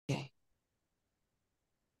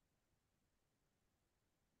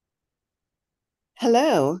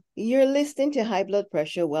Hello, you're listening to High Blood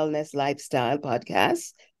Pressure Wellness Lifestyle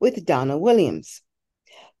Podcast with Donna Williams.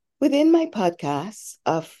 Within my podcasts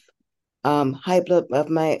of my high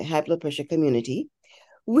blood pressure community,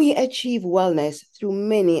 we achieve wellness through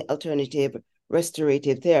many alternative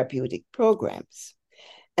restorative therapeutic programs.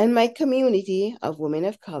 And my community of women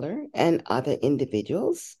of color and other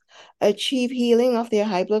individuals achieve healing of their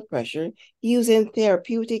high blood pressure using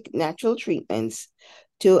therapeutic natural treatments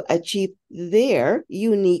to achieve their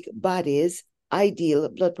unique body's ideal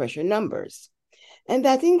blood pressure numbers. And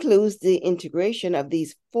that includes the integration of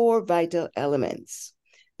these four vital elements.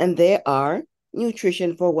 And they are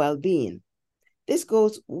nutrition for well-being. This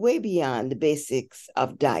goes way beyond the basics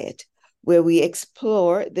of diet, where we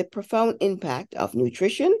explore the profound impact of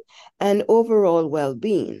nutrition and overall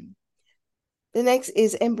well-being. The next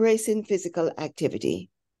is embracing physical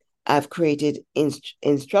activity. I've created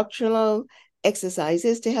instructional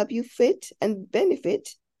exercises to help you fit and benefit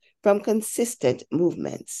from consistent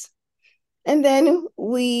movements. And then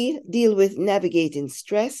we deal with navigating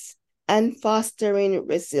stress and fostering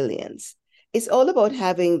resilience. It's all about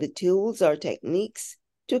having the tools or techniques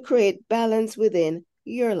to create balance within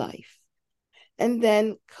your life. And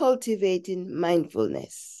then cultivating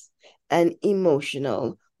mindfulness and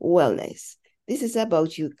emotional wellness. This is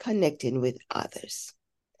about you connecting with others.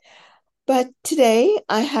 But today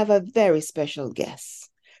I have a very special guest.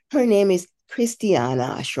 Her name is Christiane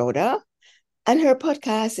Schroeter, and her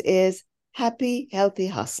podcast is Happy Healthy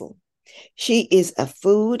Hustle. She is a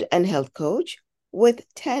food and health coach with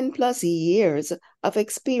 10 plus years of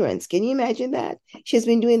experience. Can you imagine that? She's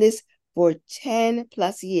been doing this for 10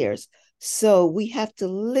 plus years. So we have to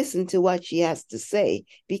listen to what she has to say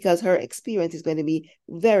because her experience is going to be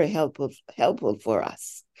very helpful for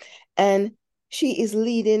us. And she is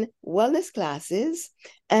leading wellness classes,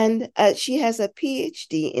 and she has a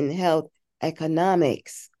PhD in health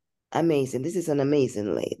economics. Amazing. This is an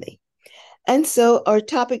amazing lady. And so our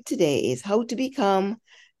topic today is how to become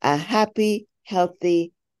a happy,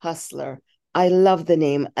 healthy hustler. I love the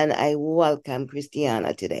name, and I welcome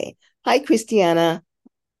Christiana today. Hi, Christiana.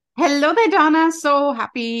 Hello there, Donna. So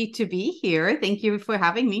happy to be here. Thank you for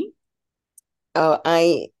having me. Oh,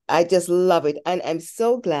 I just love it. And I'm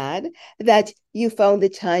so glad that you found the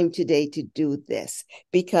time today to do this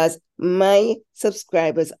because my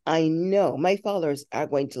subscribers, I know my followers are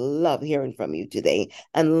going to love hearing from you today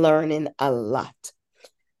and learning a lot.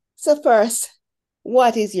 So first,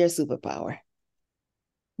 what is your superpower?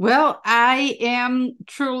 Well, I am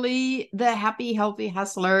truly the happy, healthy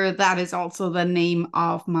hustler. That is also the name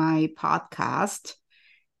of my podcast.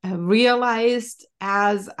 I realized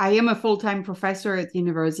as I am a full-time professor at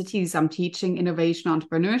universities, I'm teaching innovation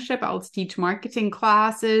entrepreneurship. I also teach marketing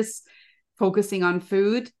classes, focusing on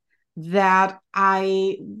food, that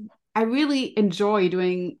I really enjoy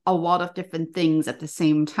doing a lot of different things at the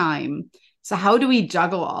same time. So how do we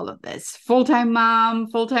juggle all of this? Full-time mom,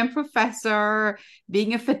 full-time professor,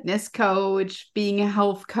 being a fitness coach, being a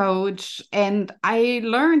health coach. And I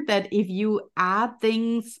learned that if you add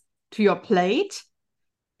things to your plate,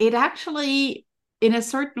 it actually, in a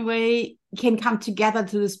certain way, can come together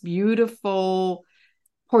to this beautiful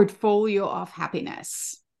portfolio of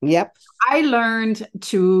happiness. Yep. I learned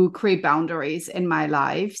to create boundaries in my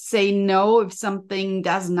life, say no if something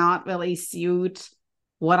does not really suit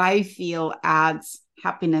what I feel adds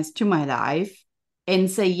happiness to my life, and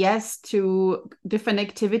say yes to different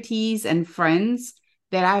activities and friends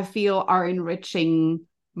that I feel are enriching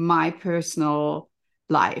my personal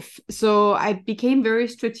life. So I became very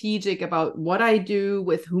strategic about what I do,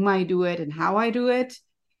 with whom I do it, and how I do it,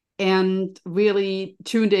 and really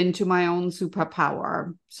tuned into my own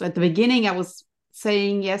superpower. So at the beginning, I was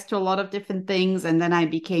saying yes to a lot of different things, and then I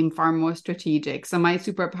became far more strategic. So my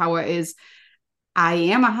superpower is I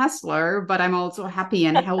am a hustler, but I'm also happy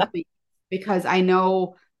and healthy because I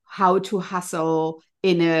know how to hustle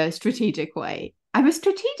in a strategic way. I'm a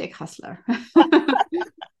strategic hustler.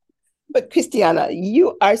 But Christiana,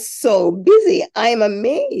 you are so busy. I'm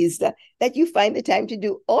amazed that you find the time to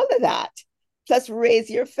do all of that, plus raise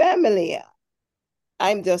your family.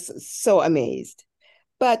 I'm just so amazed.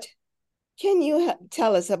 But can you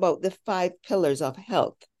tell us about the 5 pillars of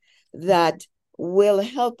health that will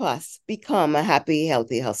help us become a happy,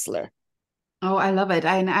 healthy hustler? Oh, I love it.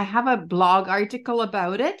 And I have a blog article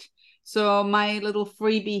about it. So my little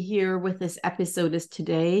freebie here with this episode is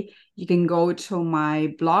today. You can go to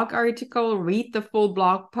my blog article, read the full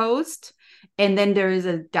blog post, and then there is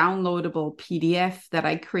a downloadable PDF that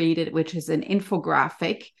I created, which is an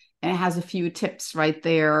infographic. And it has a few tips right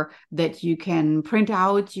there that you can print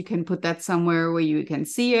out. You can put that somewhere where you can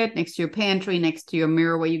see it, next to your pantry, next to your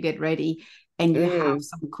mirror where you get ready. and you have Mm.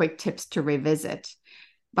 some quick tips to revisit.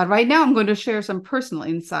 But right now, I'm going to share some personal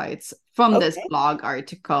insights from this Okay. blog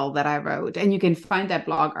article that I wrote. And you can find that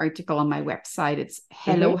blog article on my website. It's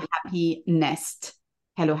Mm-hmm.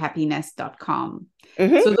 hellohappiness.com.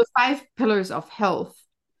 Mm-hmm. So the 5 pillars of health,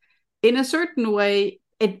 in a certain way,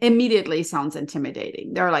 it immediately sounds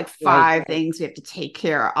intimidating. There are like Right. 5 things we have to take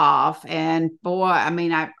care of. And boy, I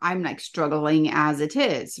mean, I'm like struggling as it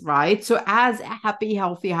is, right? So as a happy,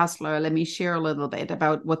 healthy hustler, let me share a little bit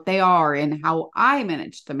about what they are and how I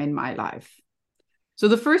manage them in my life. So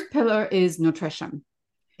the first pillar is nutrition.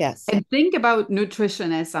 Yes. And think about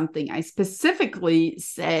nutrition as something I specifically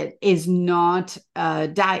said is not a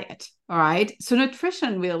diet. All right. So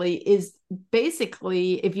nutrition really is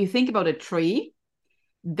basically, if you think about a tree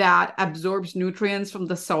that absorbs nutrients from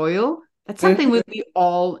the soil, that's something Mm-hmm. we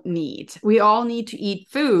all need. We all need to eat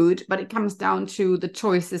food, but it comes down to the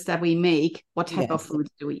choices that we make. What type of Yes. food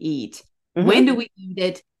do we eat? Mm-hmm. When do we eat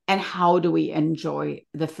it? And how do we enjoy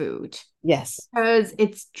the food? Yes. Because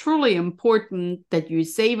it's truly important that you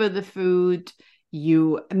savor the food.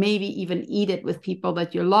 You maybe even eat it with people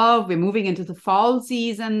that you love. We're moving into the fall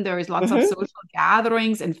season. There is lots of Mm-hmm. social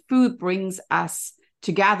gatherings, and food brings us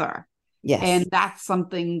together. And Yes. that's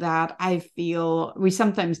something that I feel we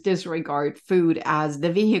sometimes disregard food as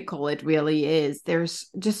the vehicle it really is. There's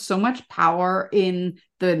just so much power in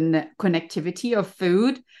the connectivity of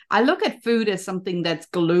food. I look at food as something that's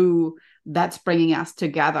glue that's bringing us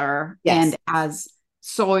together, and Yes. as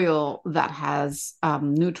soil that has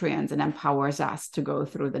nutrients and empowers us to go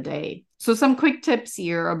through the day. So some quick tips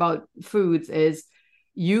here about foods is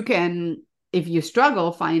you can, if you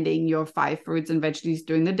struggle finding your 5 fruits and veggies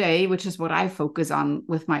during the day, which is what I focus on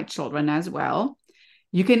with my children as well,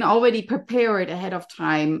 you can already prepare it ahead of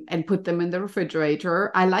time and put them in the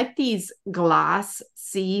refrigerator. I like these glass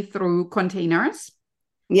see-through containers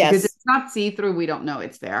because if Yes. it's not see-through, we don't know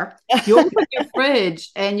it's there. You open your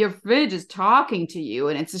fridge and your fridge is talking to you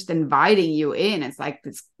and it's just inviting you in. It's like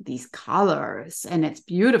these colors and it's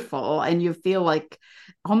beautiful. And you feel like,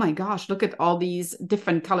 oh my gosh, look at all these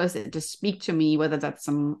different colors that just speak to me, whether that's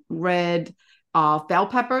some red bell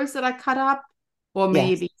peppers that I cut up, or Yes.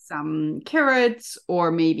 maybe some carrots,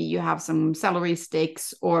 or maybe you have some celery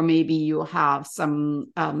sticks, or maybe you have some,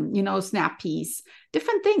 snap peas,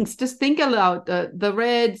 different things. Just think about the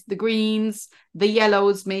reds, the greens, the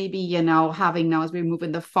yellows, maybe, having now as we move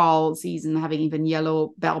in the fall season, having even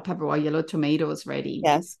yellow bell pepper or yellow tomatoes ready,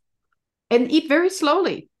 Yes. and eat very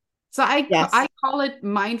slowly. So I Yes. call it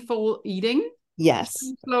mindful eating. Yes.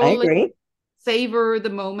 I Slowly agree. savor the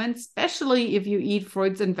moment, especially if you eat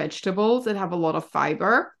fruits and vegetables that have a lot of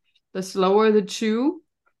fiber. The slower the chew,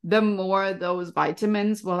 the more those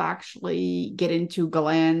vitamins will actually get into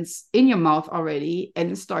glands in your mouth already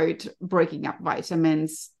and start breaking up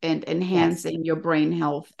vitamins and Yes. enhancing your brain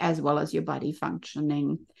health as well as your body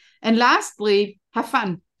functioning. And lastly, have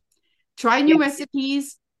fun. Try new Yes.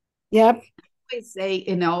 recipes. Yep. I say,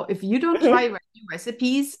 if you don't Mhm. try new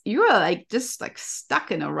recipes, you're like just like stuck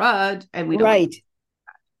in a rut, and we don't Right.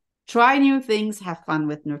 try new things, have fun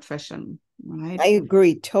with nutrition, right? I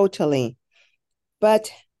agree totally.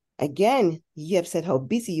 But again, you have said how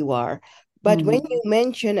busy you are. But when Mm-hmm. you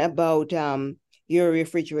mention about your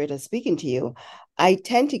refrigerator speaking to you, I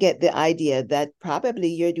tend to get the idea that probably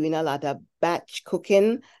you're doing a lot of batch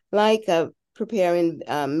cooking, like preparing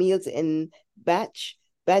meals in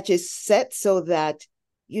batches set so that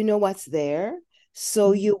you know what's there.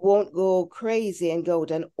 So you won't go crazy and go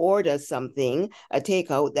out and order something, a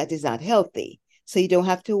takeout that is not healthy. So you don't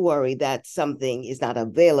have to worry that something is not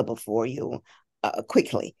available for you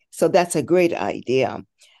quickly. So that's a great idea.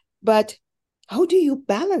 But how do you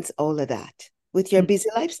balance all of that with your busy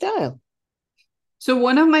lifestyle? So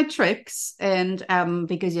one of my tricks, and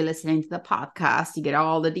because you're listening to the podcast, you get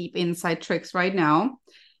all the deep inside tricks right now,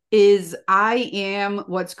 is I am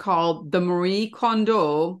what's called the Marie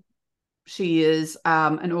Kondo. She is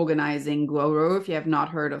an organizing guru. If you have not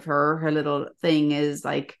heard of her, her little thing is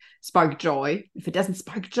like spark joy. If it doesn't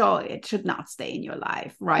spark joy, it should not stay in your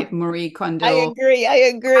life, right? Marie I Kondo agree. I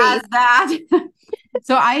has agree. that.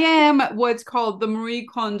 So I am what's called the Marie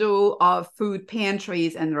Kondo of food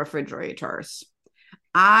pantries and refrigerators.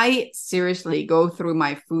 I seriously go through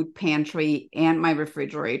my food pantry and my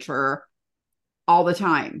refrigerator all the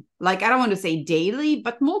time. Like, I don't want to say daily,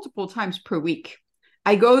 but multiple times per week.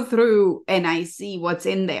 I go through and I see what's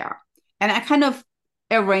in there. And I kind of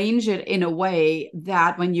arrange it in a way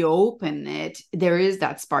that when you open it, there is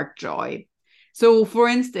that spark joy. So, for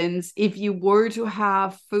instance, if you were to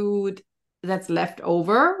have food that's left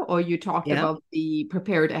over, or you talked Yeah. about the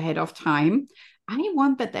prepared ahead of time, I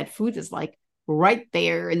want that food is like right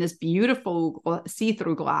there in this beautiful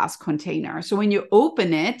see-through glass container. So when you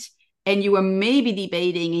open it and you are maybe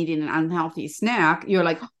debating eating an unhealthy snack, you're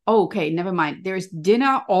like, oh, okay, never mind. There's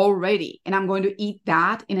dinner already, and I'm going to eat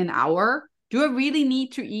that in an hour. Do I really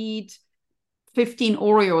need to eat 15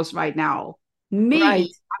 Oreos right now? Right.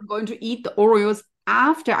 Maybe I'm going to eat the Oreos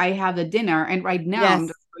after I have the dinner. And right now I'm Yes.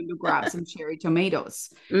 just going to grab some cherry tomatoes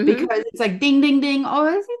Mm-hmm. because it's like ding, ding, ding. Oh,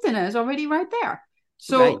 I see dinner is already right there. Right.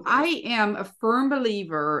 So I am a firm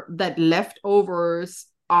believer that leftovers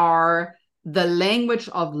are the language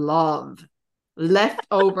of love.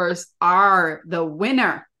 Leftovers are the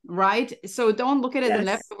winner, right? So don't look at it as Yes.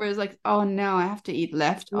 leftovers like, oh no, I have to eat No,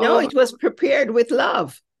 leftovers. it was prepared with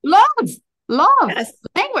love. Love, love, Yes,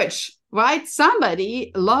 language, right?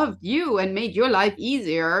 Somebody loved you and made your life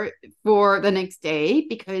easier for the next day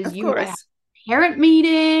because of you might have course. a parent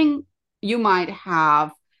meeting, you might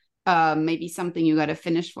have maybe something you got to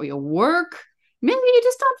finish for your work. Maybe you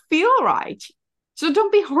just don't feel right. So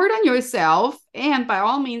don't be hard on yourself. And by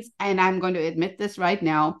all means, and I'm going to admit this right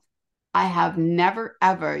now, I have never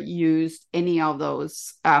ever used any of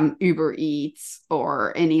those Uber Eats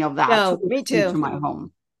or any of that to No, me into too. my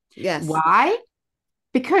home. Yes. Why?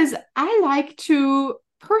 Because I like to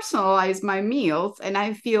personalize my meals, and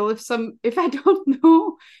I feel if I don't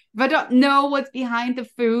know what's behind the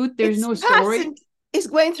food, there's It's no story. passing, it's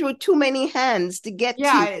going through too many hands to get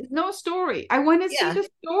Yeah, to. it's no story. I want to see Yeah. the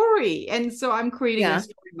story. And so I'm creating a Yeah.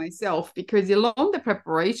 story myself because along the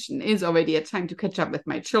preparation is already a time to catch up with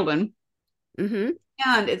my children. Mm-hmm.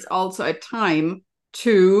 And it's also a time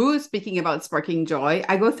to, speaking about sparking joy,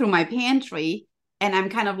 I go through my pantry and I'm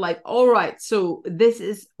kind of like, all right, so this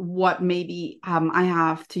is what maybe I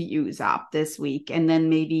have to use up this week. And then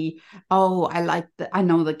maybe, oh, I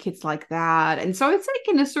know the kids like that. And so it's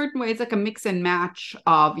like in a certain way, it's like a mix and match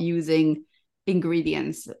of using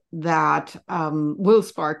ingredients that will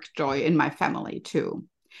spark joy in my family too.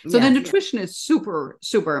 So the Yes. nutrition is super,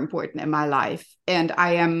 super important in my life. And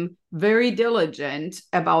I am very diligent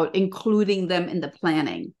about including them in the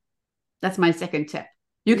planning. That's my second tip.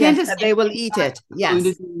 You can't Yes, just that say, they will "Oh eat my God, it. I'm going to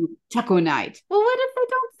Yes. do taco night." Well, what if they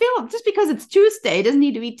don't feel it? Just because it's Tuesday, it doesn't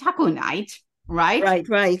need to be taco night, right? Right,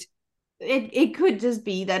 right. It could just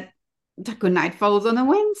be that taco night falls on a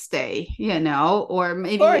Wednesday, or Of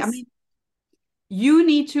maybe, I course. mean, you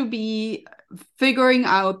need to be figuring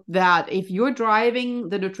out that if you're driving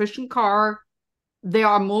the nutrition car, there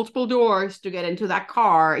are multiple doors to get into that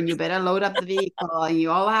car, and you better load up the vehicle and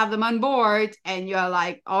you all have them on board, and you're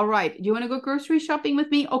like, all right, do you want to go grocery shopping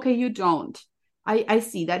with me? Okay, you don't. I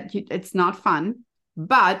see that it's not fun.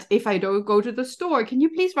 But if I don't go to the store, can you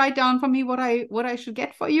please write down for me what I should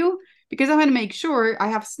get for you? Because I want to make sure I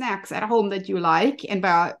have snacks at home that you like. And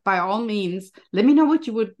by all means, let me know what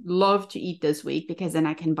you would love to eat this week, because then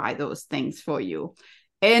I can buy those things for you.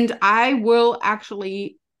 And I will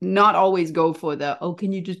actually not always go for the, oh,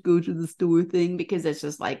 can you just go to the store thing? Because it's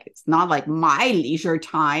just like, it's not like my leisure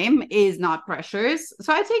time is not precious.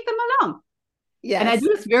 So I take them along. And I Yes. do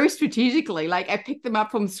this very strategically. Like I pick them up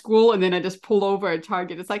from school and then I just pull over at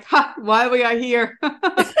Target. It's like, ha, while we are here.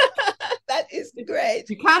 That is great.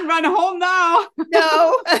 You can't run home now.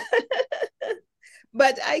 No.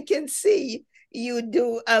 But I can see you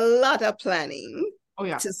do a lot of planning Oh,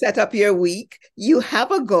 yeah. to set up your week. You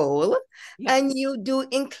have a goal Yeah. and you do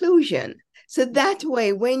inclusion. So that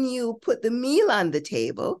way, when you put the meal on the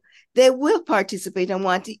table, they will participate and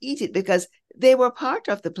want to eat it because they were part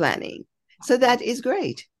of the planning. So that is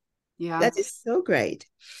great. Yeah. That is so great.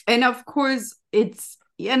 And of course, it's,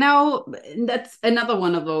 that's another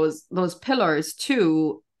one of those pillars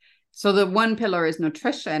too. So the one pillar is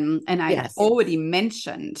nutrition, and I Yes. already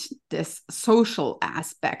mentioned this social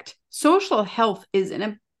aspect. Social health is an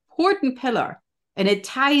important pillar, and it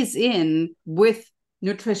ties in with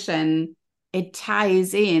nutrition. It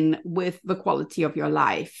ties in with the quality of your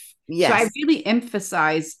life. Yes. So I really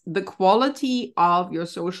emphasize the quality of your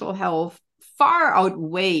social health far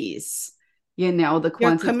outweighs, the Your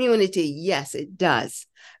quantity. community, yes, it does.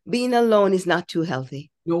 Being alone is not too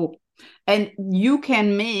healthy. No. And you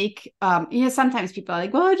can make, sometimes people are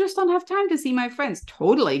like, well, I just don't have time to see my friends.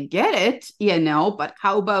 Totally get it, but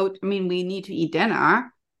how about, we need to eat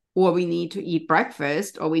dinner, or we need to eat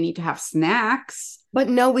breakfast, or we need to have snacks. But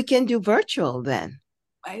no, we can do virtual then.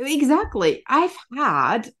 Exactly. I've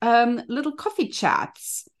had little coffee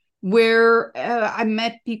chats where I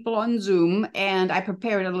met people on Zoom and I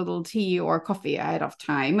prepared a little tea or coffee ahead of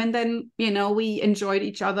time. And then, we enjoyed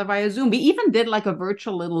each other via Zoom. We even did like a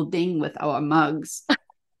virtual little ding with our mugs.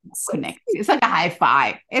 Connect. It's like a high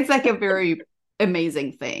five. It's like a very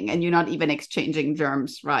amazing thing. And you're not even exchanging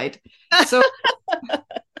germs, right? So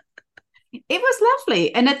It was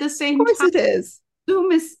lovely. And at the Of same course time, it is.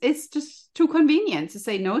 Zoom it's just too convenient to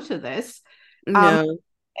say no to this. Um, No.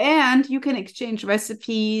 and you can exchange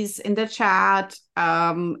recipes in the chat.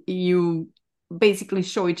 You basically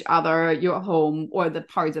show each other your home or the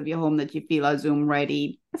parts of your home that you feel are Zoom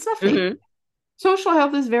ready. It's lovely. Mm-hmm. Social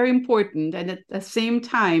health is very important. And at the same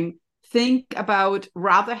time, think about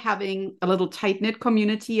rather having a little tight knit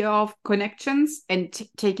community of connections and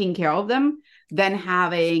taking care of them than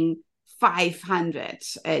having 500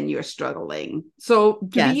 and you're struggling. So,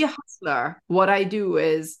 to be Yes. a hustler, what I do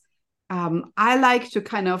is I like to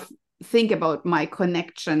kind of think about my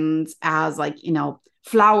connections as like,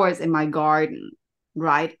 flowers in my garden,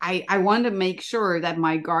 right? I want to make sure that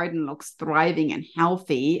my garden looks thriving and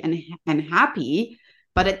healthy and happy,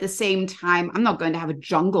 but at the same time, I'm not going to have a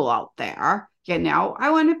jungle out there. I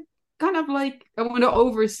want to I want to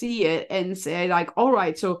oversee it and say like, all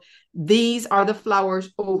right, so these are the flowers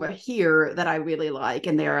over here that I really like,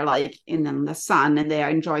 and they're like in the sun and they are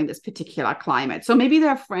enjoying this particular climate. So maybe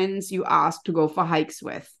they're friends you ask to go for hikes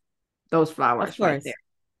with, those Of flowers right there. course.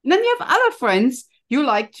 And then you have other friends you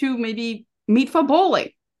like to maybe meet for bowling,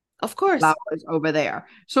 Of course. flowers over there.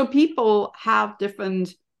 So people have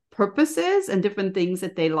different purposes and different things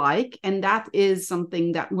that they like. And that is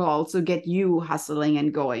something that will also get you hustling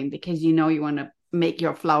and going, because you want to make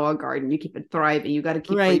your flower garden, you keep it thriving, you got to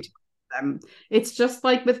keep Right. them. It's just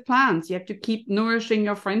like with plants, you have to keep nourishing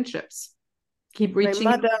your friendships, keep My reaching.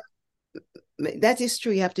 mother, that is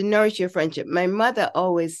true. You have to nourish your friendship. My mother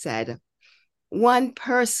always said, one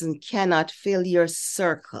person cannot fill your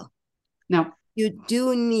circle. No. You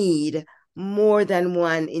do need more than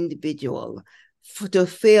one individual to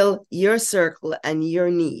fill your circle and your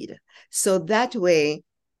need. So that way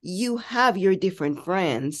you have your different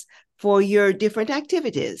friends for your different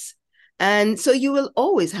activities. And so you will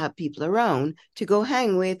always have people around to go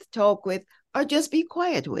hang with, talk with, or just be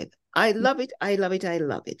quiet with. I love it. I love it. I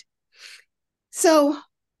love it. So,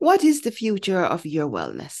 what is the future of your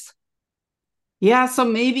wellness? Yeah, so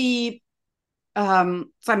maybe so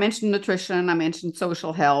I mentioned nutrition, I mentioned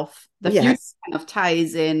social health. The future Yes. kind of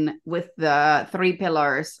ties in with the three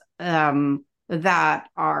pillars that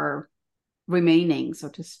are remaining, so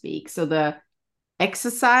to speak. So the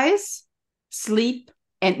exercise, sleep,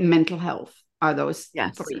 and mental health are those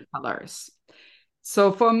Yes. three pillars.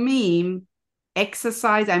 So for me,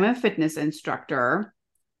 exercise, I'm a fitness instructor,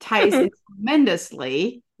 ties in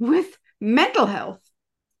tremendously with mental health.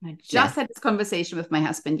 I just Yes. had this conversation with my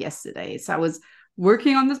husband yesterday. So I was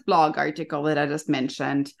working on this blog article that I just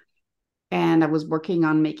mentioned, and I was working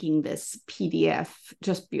on making this PDF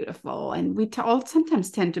just beautiful. And we all sometimes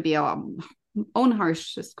tend to be our own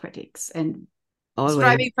harshest critics, and Always.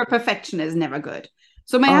 striving for perfection is never good.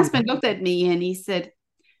 So my Oh, husband looked at me and he said,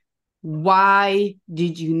 why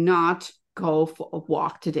did you not go for a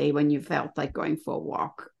walk today when you felt like going for a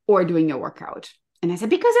walk or doing your workout? And I said,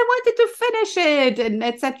 because I wanted to finish it and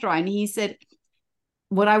etc. And he said,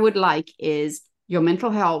 what I would like is your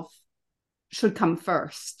mental health should come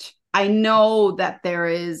first. I know that there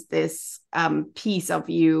is this piece of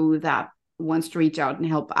you that wants to reach out and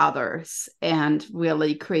help others and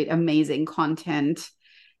really create amazing content.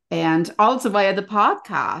 And also via the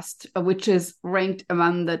podcast, which is ranked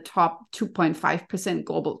among the top 2.5%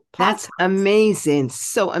 global podcasts. that's amazing.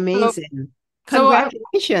 So So, amazing. so I,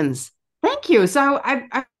 Congratulations. thank you. So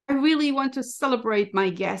I really want to celebrate my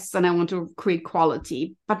guests and I want to create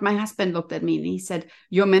quality. But my husband looked at me and he said,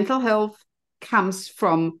 your mental health comes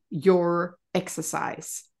from your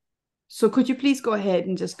exercise. So could you please go ahead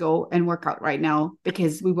and just go and work out right now?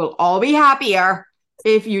 Because we will all be happier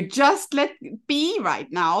if you just let be right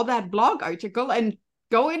now that blog article and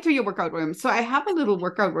go into your workout room. So I have a little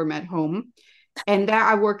workout room at home, and there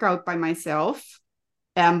I work out by myself.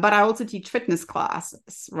 But I also teach fitness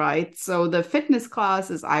classes, right? So the fitness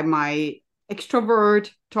classes, I'm my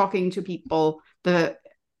extrovert talking to people. The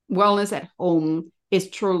wellness at home is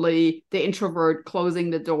truly the introvert closing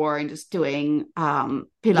the door and just doing Your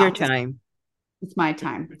Pilates. time. It's my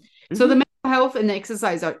time. Mm-hmm. So the mental health and the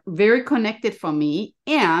exercise are very connected for me.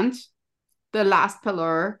 And the last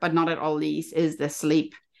pillar, but not at all least, is the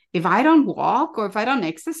sleep. If I don't walk or if I don't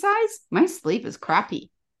exercise, my sleep is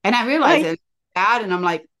crappy. And I realize Right. it's bad. And I'm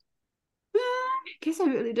like, I guess I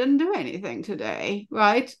really didn't do anything today.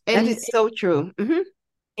 Right. That And is so true. Mm-hmm.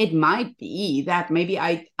 it might be that maybe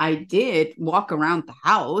I did walk around the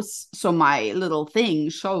house. So my little thing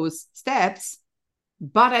shows steps,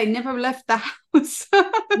 but I never left the house.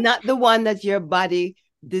 Not the one that your body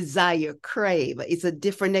desire, crave. It's a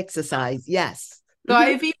different exercise. Yes. So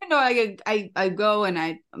if even though I go and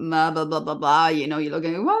I blah blah blah blah blah, you know, you're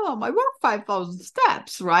looking, well, I walk 5,000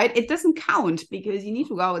 steps, right? It doesn't count because you need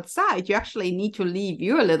to go outside. You actually need to leave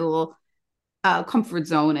your little comfort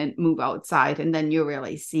zone and move outside, and then you're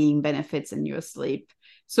really seeing benefits in your sleep.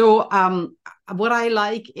 So what I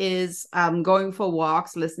like is going for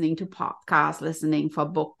walks, listening to podcasts, listening for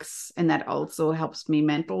books, and that also helps me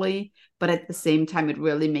mentally. But at the same time, it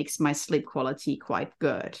really makes my sleep quality quite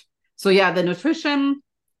good. So yeah, the nutrition,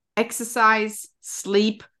 exercise,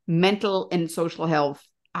 sleep, mental, and social health.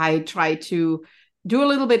 I try to do a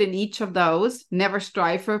little bit in each of those, never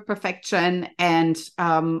strive for perfection, and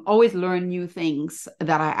always learn new things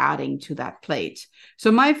that are adding to that plate.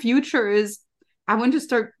 So my future is I want to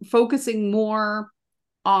start focusing more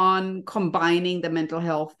on combining the mental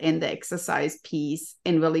health and the exercise piece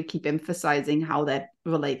and really keep emphasizing how that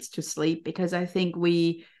relates to sleep, because I think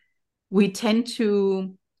we tend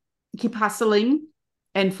to keep hustling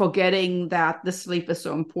and forgetting that the sleep is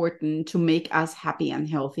so important to make us happy and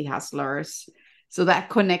healthy hustlers. So that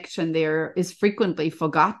connection there is frequently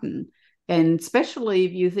forgotten. And especially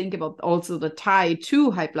if you think about also the tie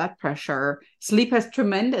to high blood pressure, sleep has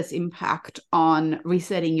tremendous impact on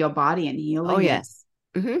resetting your body and healing. Oh, yes.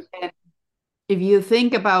 Mm-hmm. And if you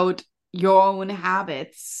think about your own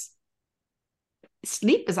habits,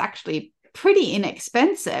 sleep is actually pretty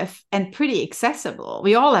inexpensive and pretty accessible.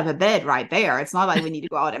 We all have a bed right there. It's not like we need to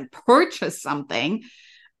go out and purchase something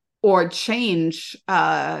or change,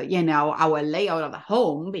 our layout of the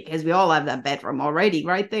home, because we all have that bedroom already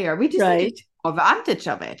right there. We just need to take advantage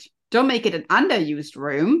of it. Don't make it an underused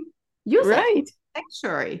room. Use it.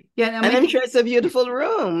 Sanctuary. Yeah, and I'm sure it's a beautiful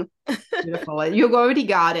room. Beautiful. You've already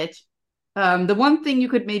got it. The one thing you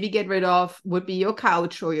could maybe get rid of would be your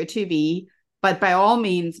couch or your TV. But by all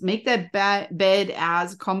means, make that bed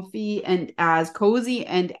as comfy and as cozy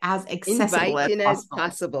and as accessible Inviting as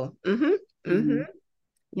possible. Mm-hmm. Mm-hmm.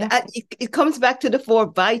 Yeah. It comes back to the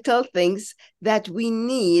 4 vital things that we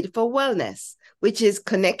need for wellness, which is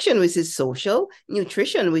connection, which is social,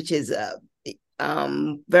 nutrition, which is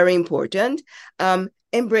very important,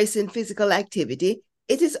 embracing physical activity.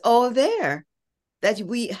 It is all there that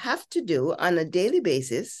we have to do on a daily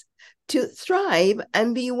basis to thrive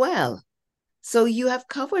and be well. So you have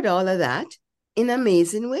covered all of that in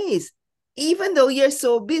amazing ways, even though you're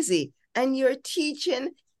so busy and you're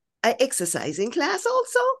teaching an exercising class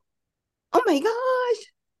also. Oh my gosh,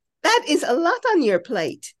 that is a lot on your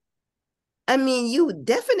plate. I mean, you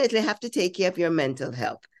definitely have to take care of your mental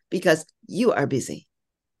health because you are busy.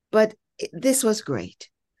 But this was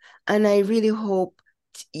great. And I really hope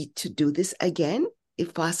to do this again,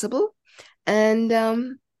 if possible. And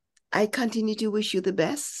I continue to wish you the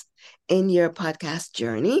best in your podcast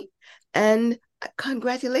journey. And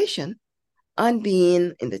congratulations on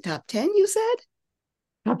being in the top 10, you said?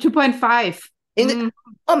 Top 2.5.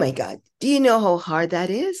 Oh my God. Do you know how hard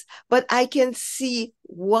that is? But I can see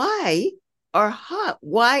why and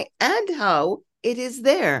how it is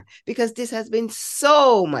there, because this has been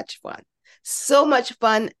so much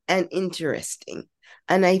fun and interesting.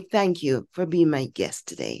 And I thank you for being my guest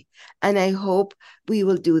today. And I hope we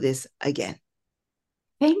will do this again.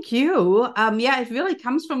 Thank you. It really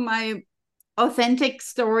comes from my authentic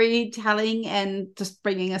storytelling and just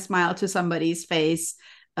bringing a smile to somebody's face.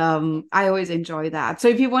 I always enjoy that. So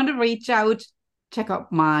if you want to reach out, check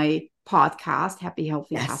out my podcast, Happy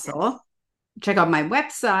Healthy Hustle. Check out my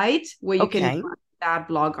website where you can find that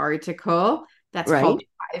blog article. That's called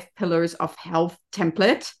 5 Pillars of Health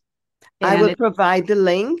Template. I will provide the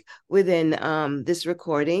link within this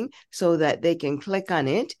recording so that they can click on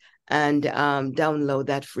it and download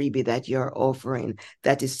that freebie that you're offering.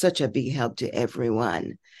 That is such a big help to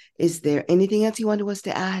everyone. Is there anything else you want us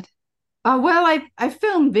to add? Well, I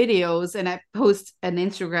film videos and I post an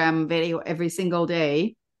Instagram video every single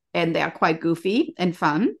day, and they're quite goofy and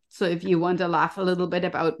fun. So if you want to laugh a little bit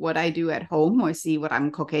about what I do at home or see what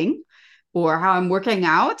I'm cooking or how I'm working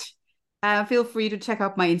out, feel free to check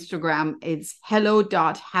out my Instagram. It's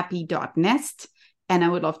hello.happy.nest, and I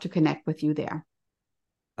would love to connect with you there.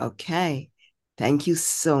 Okay. Thank you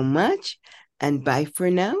so much. And bye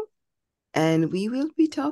for now. And we will be talking.